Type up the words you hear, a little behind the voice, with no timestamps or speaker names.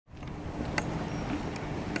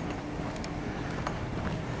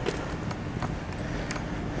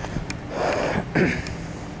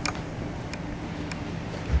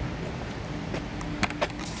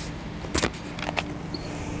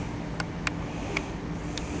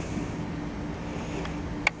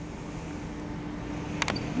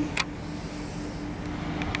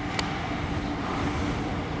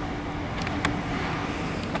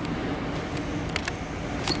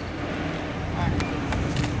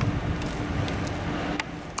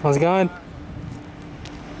How's it going?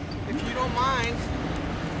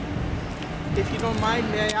 If you don't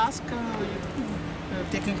mind, may I ask,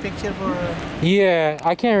 taking picture for... Yeah,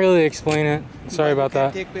 I can't really explain it. Sorry about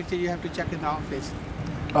that. Take picture, you have to check in the office.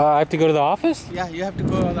 I have to go to the office? Yeah, you have to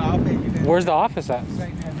go to the office. Where's the office at?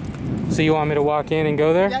 Right there. So you want me to walk in and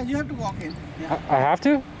go there? Yeah, you have to walk in. Yeah. I have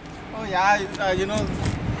to? Oh yeah, you know,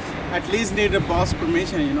 at least need a boss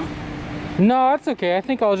permission, you know. No, that's okay. I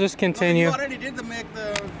think I'll just continue. No, you already did make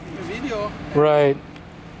the video. Right.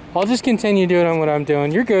 I'll just continue doing what I'm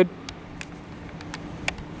doing. You're good.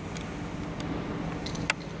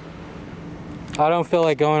 I don't feel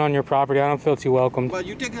like going on your property. I don't feel too welcomed. Well,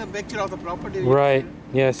 you take a picture of the property. Right.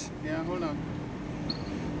 Yes. Yeah, hold on.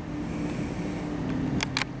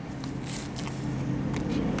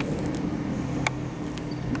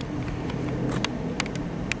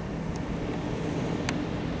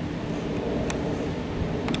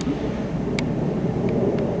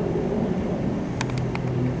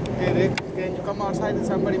 Hey Rick, can you come outside and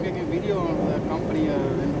somebody make a video on the company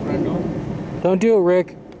in the front door? Don't do it,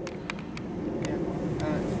 Rick. Yeah.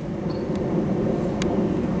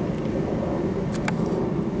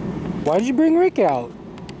 Why'd you bring Rick out?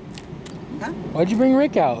 Huh? Why'd you bring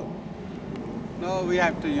Rick out? No, we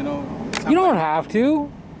have to, you know. You don't have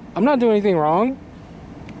to. I'm not doing anything wrong.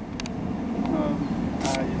 You know.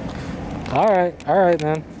 All right,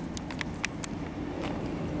 man.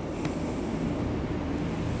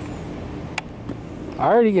 I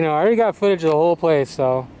already got footage of the whole place,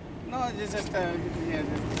 so. No, it's just, yeah,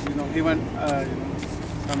 just, you know, he went, you know,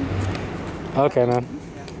 some. Okay, man.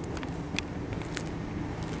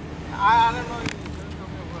 I don't know.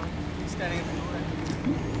 He's standing at the door.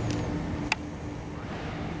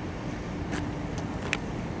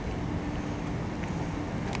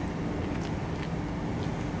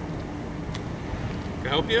 Can I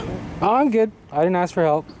help you? Oh, I'm good. I didn't ask for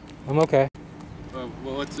help. I'm okay. Well,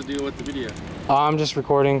 what's the deal with the video? I'm just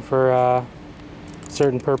recording for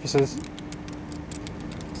certain purposes.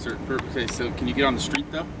 Okay, so can you get on the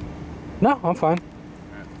street though? No, I'm fine.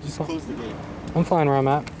 Alright, just close the gate. I'm fine where I'm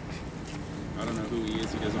at. I don't know who he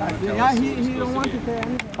is. He doesn't want to tell Yeah, us. he don't want to say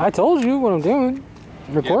anything. I told you what I'm doing.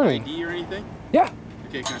 I'm recording. You have ID or anything? Yeah.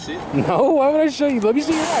 Okay, can I see it? No, why would I show you? Let me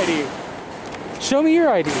see your ID. Show me your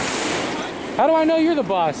ID. How do I know you're the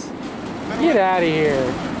boss? Get out of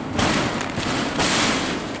here.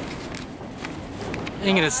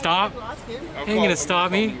 Ain't gonna stop. Ain't gonna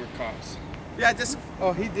stop me. Yeah, just,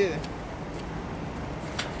 oh, he did it.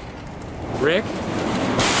 Rick?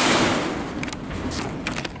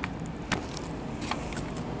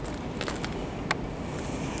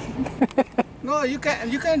 No, you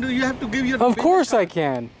can't do, you have to give your... Of course I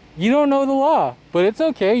can. You don't know the law, but it's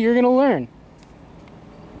okay, you're gonna learn.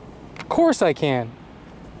 Of course I can.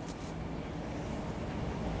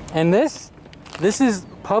 And this is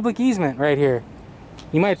public easement right here.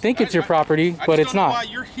 You might think it's your property, but it's not. Why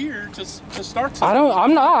you're here to start something.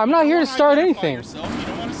 I'm not here to start anything.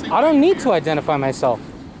 I don't need to identify myself.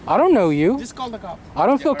 I don't know you. Just call the cops. I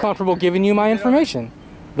don't feel comfortable giving you my information.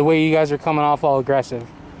 The way you guys are coming off all aggressive.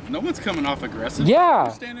 No one's coming off aggressive. Yeah.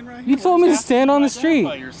 You're standing right You here. told me to stand on the street.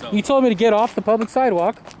 Yourself. You told me to get off the public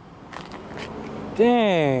sidewalk.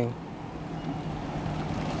 Dang.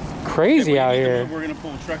 Crazy out here. We're gonna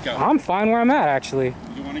pull a truck out. I'm fine where I'm at, actually.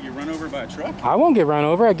 You want to get run over by a truck? I won't get run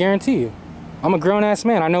over, I guarantee you. I'm a grown-ass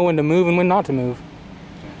man. I know when to move and when not to move.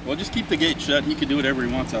 Well, just keep the gate shut. He can do whatever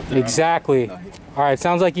he wants out there. Exactly. All right,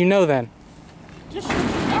 sounds like you know then. Just shoot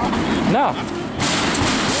out. No.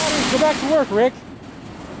 Go back to work, Rick.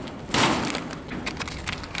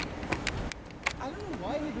 I don't know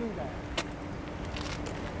why he's doing that.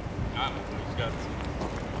 I don't know. He's got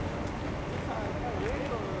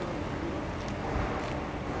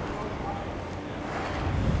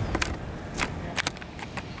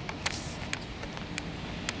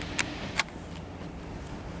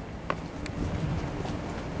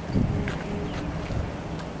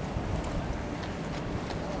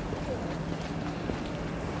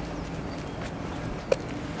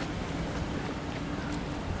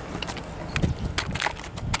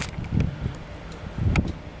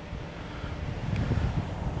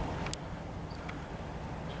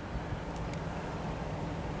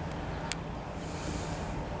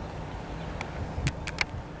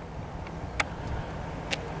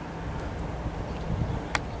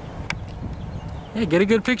Hey, get a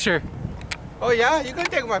good picture. Oh yeah, you can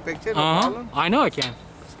take my picture, no problem. I know I can.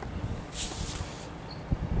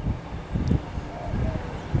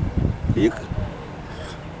 You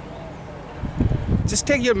just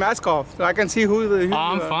take your mask off so I can see who you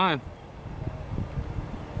I'm are. fine.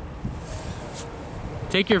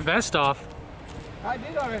 Take your vest off. I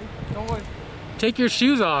did already. Don't worry. Take your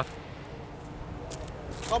shoes off.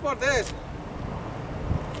 How about this?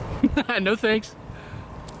 No thanks.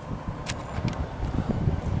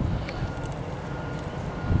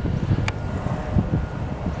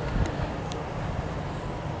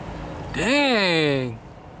 Dang.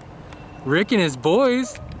 Rick and his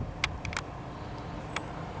boys.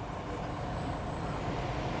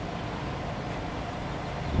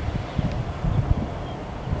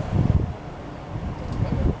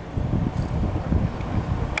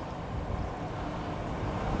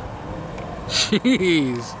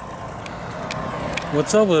 Jeez.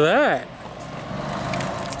 What's up with that?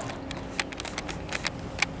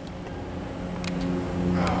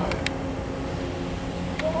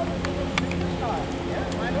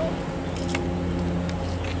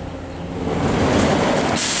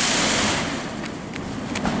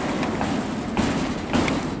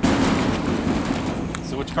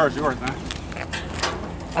 So which car's yours, man?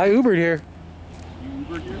 I Ubered here. You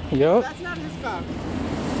Ubered here? Yup. That's not his car.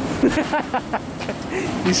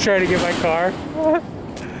 He's trying to get my car.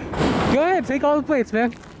 Go ahead, take all the plates,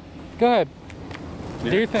 man. Go ahead.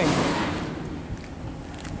 Yeah. Do your thing.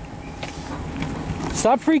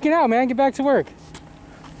 Stop freaking out, man. Get back to work.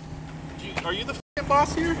 Are you the f***ing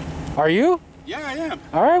boss here? Are you? Yeah, I am.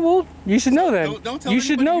 All right, well, you should know then. Don't tell you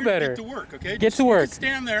should know anybody here better. to get to work, okay? Get to work. Just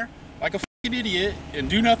stand there like a f***ing idiot and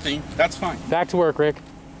do nothing. That's fine. Back to work, Rick.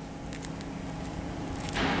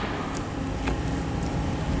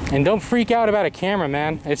 And don't freak out about a camera,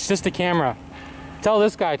 man. It's just a camera. Tell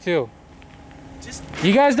this guy too. Just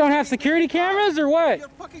You guys don't have security cameras or what? your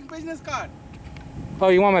fucking business card. Oh,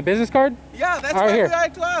 you want my business card? Yeah, that's All right, what here. we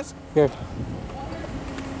had to ask. Good.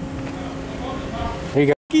 Here you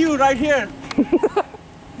go. You right here.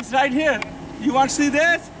 It's right here. You want to see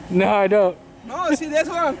this? No, I don't. No, see this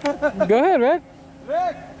one. Go ahead, Rick.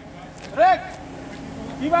 Rick,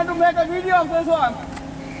 you want to make a video of this one?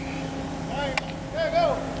 There you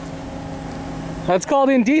go. That's called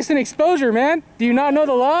indecent exposure, man. Do you not know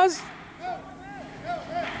the laws?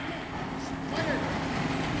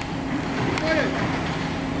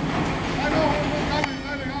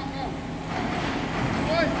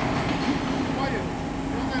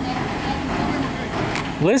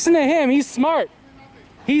 Listen to him. He's smart.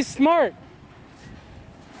 He's smart.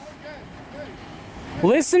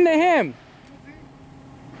 Listen to him.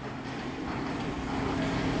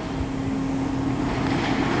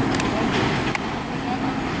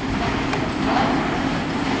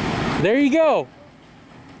 There you go.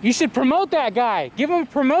 You should promote that guy. Give him a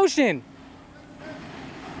promotion.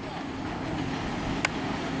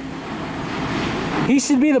 He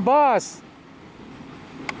should be the boss.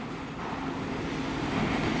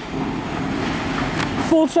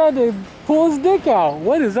 Fool tried to pull his dick out.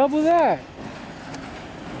 What is up with that?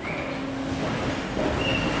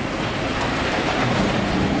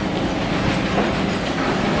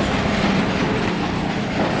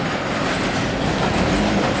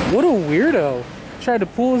 What a weirdo. Tried to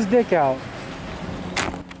pull his dick out.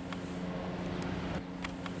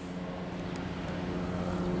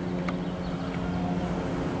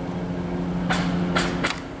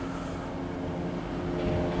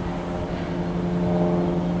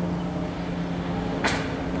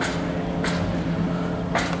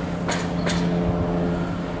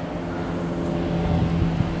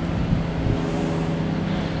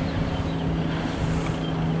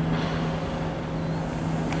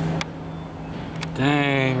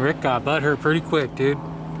 Dang, Rick got butthurt pretty quick, dude.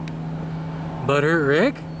 Butthurt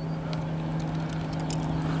Rick?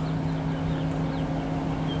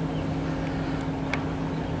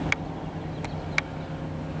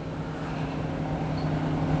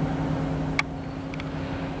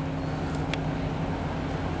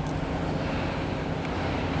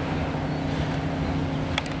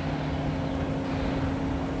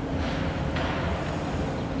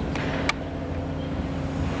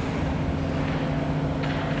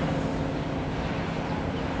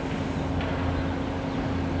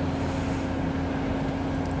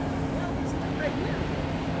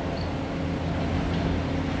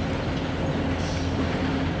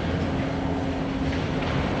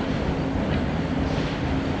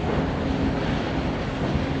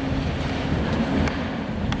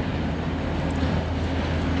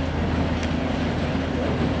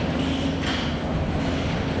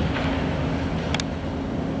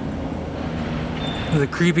 The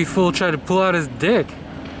creepy fool tried to pull out his dick.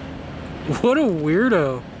 What a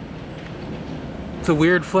weirdo. It's a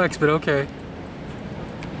weird flex, but okay.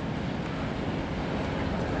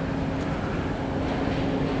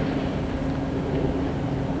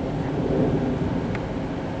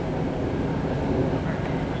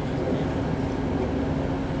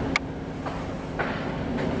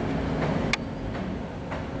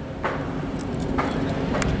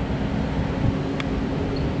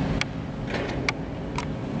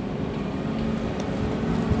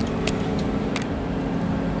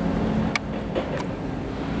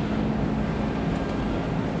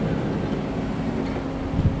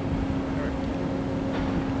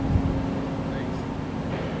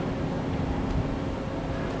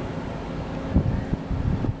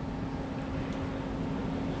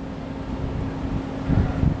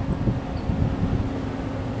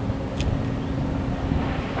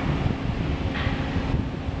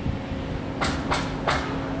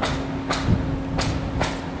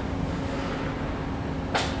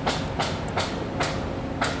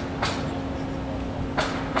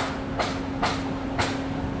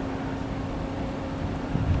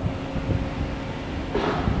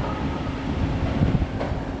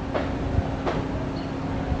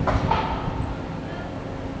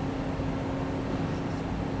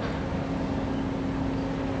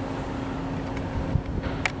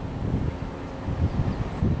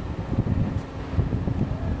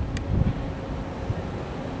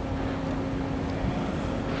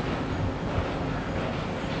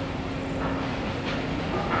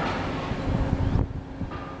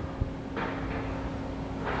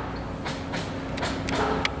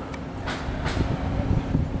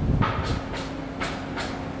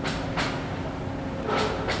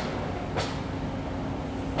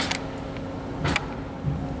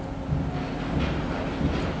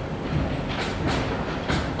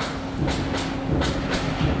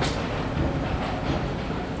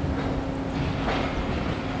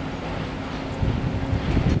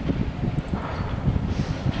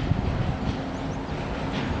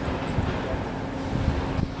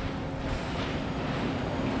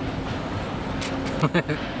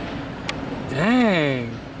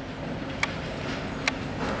 Dang.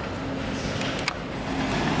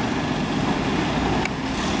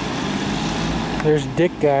 There's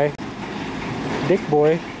Dick guy. Dick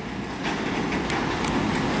boy.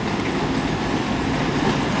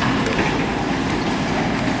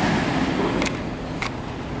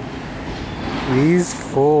 These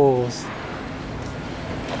fools.